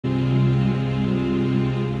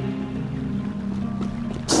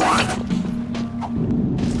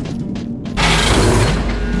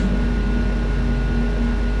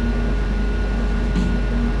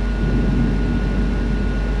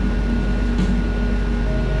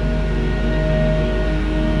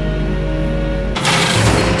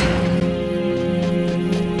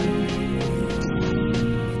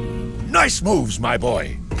Nice moves, my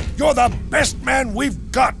boy. You're the best man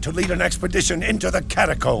we've got to lead an expedition into the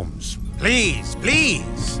catacombs. Please,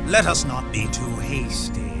 please, let us not be too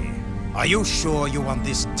hasty. Are you sure you want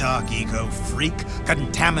this dark ego freak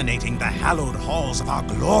contaminating the hallowed halls of our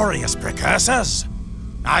glorious precursors?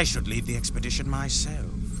 I should lead the expedition myself.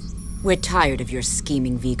 We're tired of your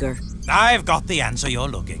scheming, Vigor. I've got the answer you're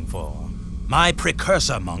looking for. My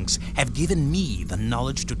precursor monks have given me the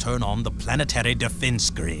knowledge to turn on the planetary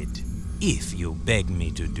defense grid, if you beg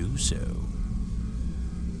me to do so.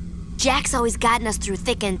 Jack's always gotten us through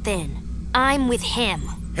thick and thin. I'm with him.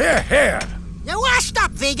 Here, here! You washed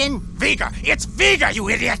up, vegan! Vigor! It's Vigor, you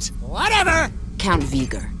idiot! Whatever! Count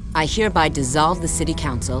Vigor, I hereby dissolve the City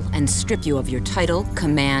Council and strip you of your title,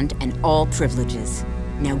 command, and all privileges.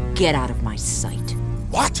 Now get out of my sight.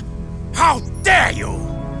 What? How dare you!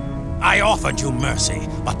 I offered you mercy,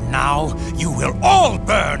 but now you will all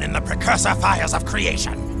burn in the precursor fires of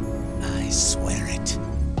creation. I swear it.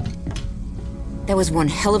 That was one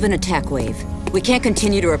hell of an attack wave. We can't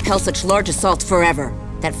continue to repel such large assaults forever.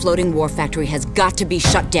 That floating war factory has got to be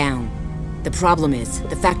shut down. The problem is,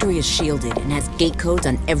 the factory is shielded and has gate codes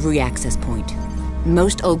on every access point.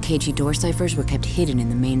 Most old KG door ciphers were kept hidden in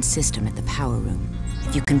the main system at the power room.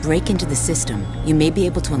 If you can break into the system, you may be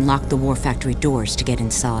able to unlock the war factory doors to get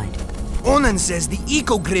inside. Onan says the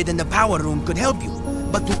eco-grid in the power room could help you.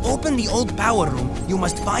 But to open the old power room, you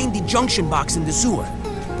must find the junction box in the sewer.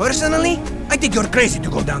 Personally, I think you're crazy to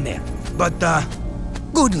go down there. But,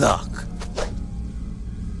 good luck.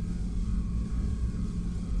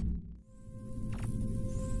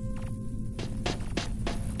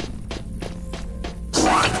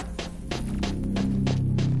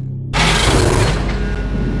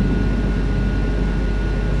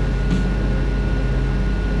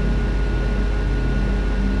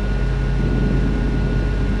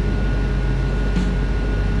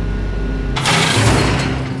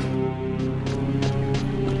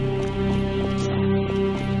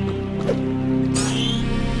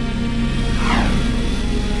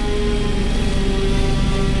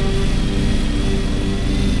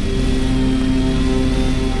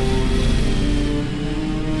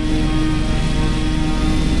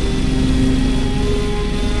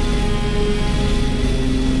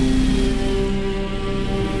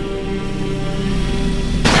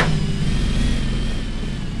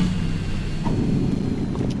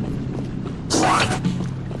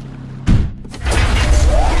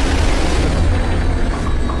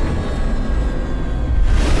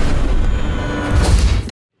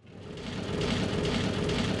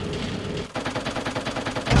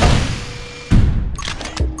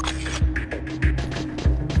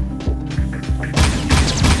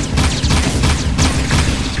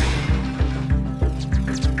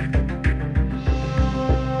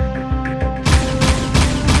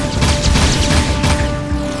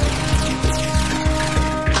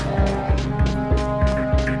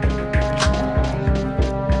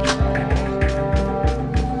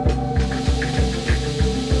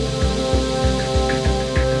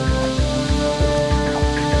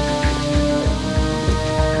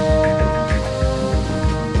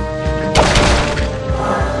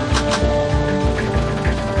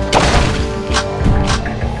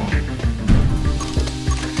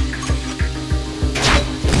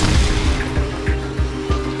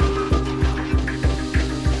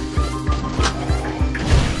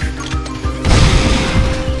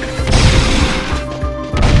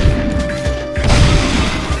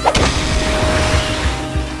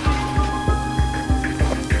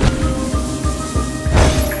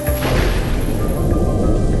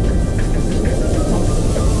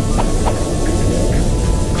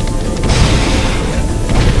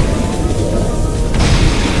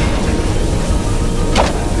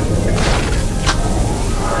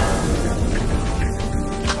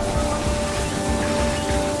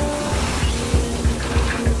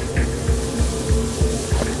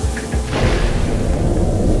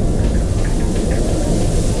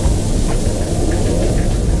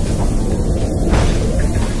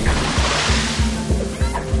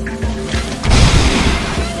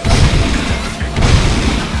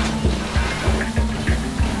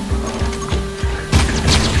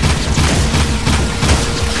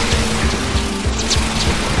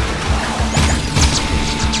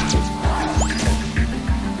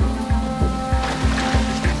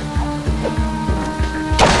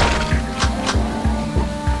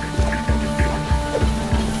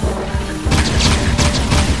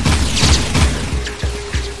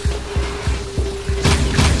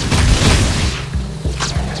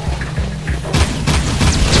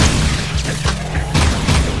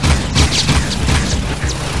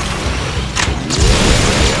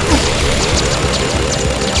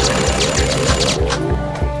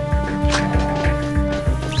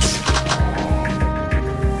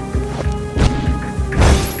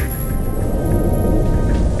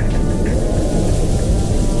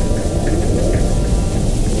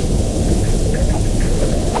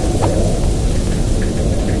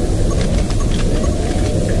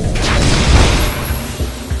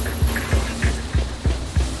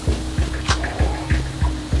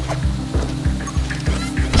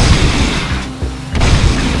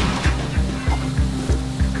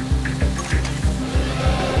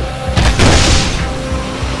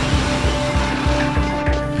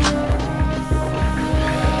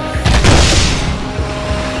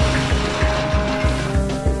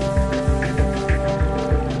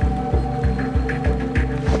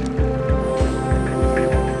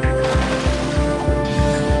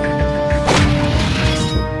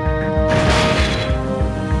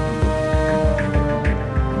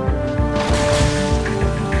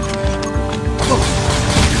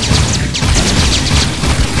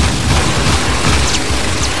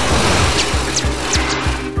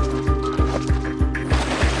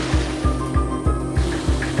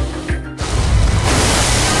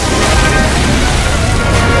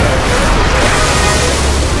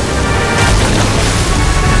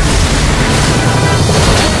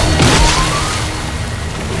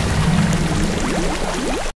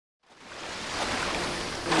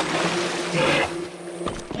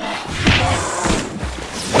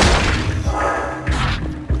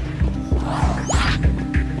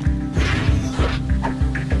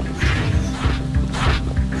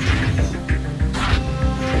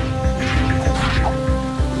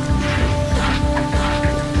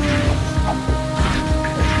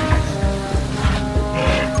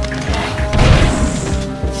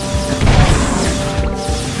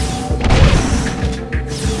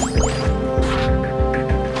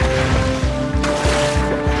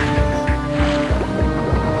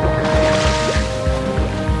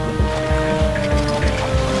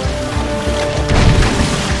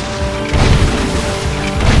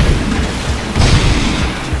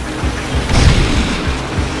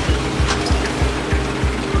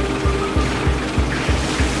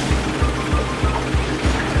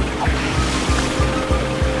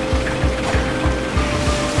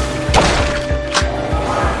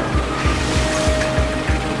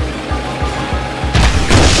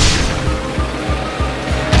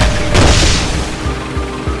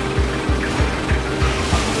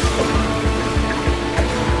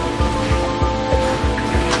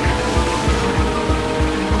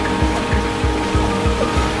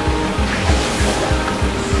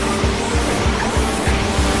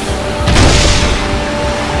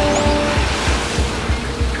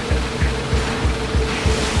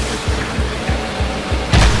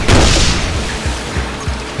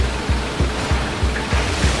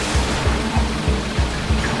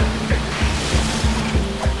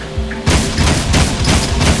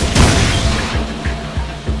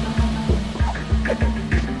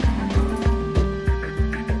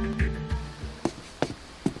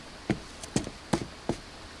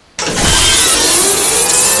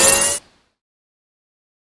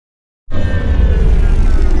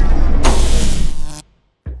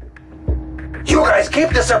 keep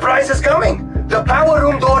the surprises coming. The power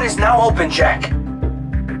room door is now open, Jack.